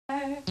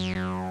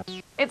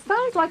It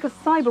sounds like a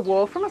cyber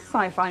war from a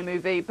sci-fi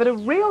movie, but a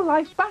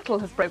real-life battle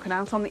has broken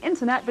out on the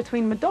internet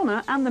between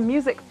Madonna and the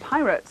music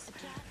pirates.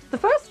 The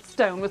first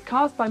stone was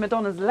cast by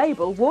Madonna's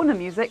label, Warner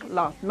Music,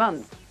 last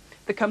month.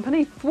 The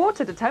company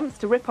thwarted attempts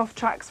to rip off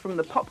tracks from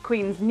the pop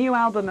queen's new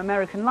album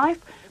American Life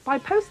by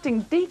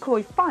posting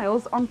decoy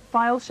files on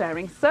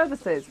file-sharing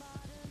services.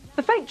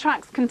 The fake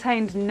tracks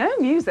contained no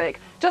music,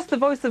 just the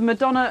voice of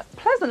Madonna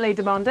pleasantly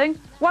demanding,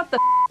 "What the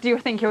do you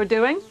think you're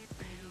doing?"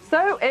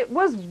 So it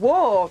was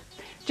war.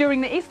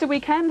 During the Easter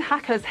weekend,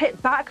 hackers hit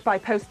back by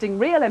posting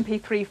real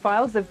MP3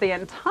 files of the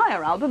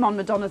entire album on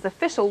Madonna's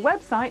official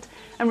website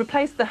and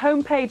replaced the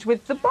homepage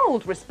with the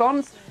bold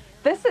response,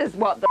 "This is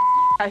what the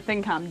I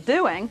think I'm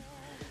doing."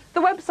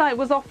 The website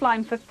was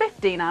offline for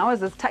 15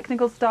 hours as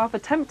technical staff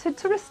attempted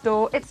to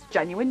restore its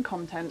genuine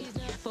content.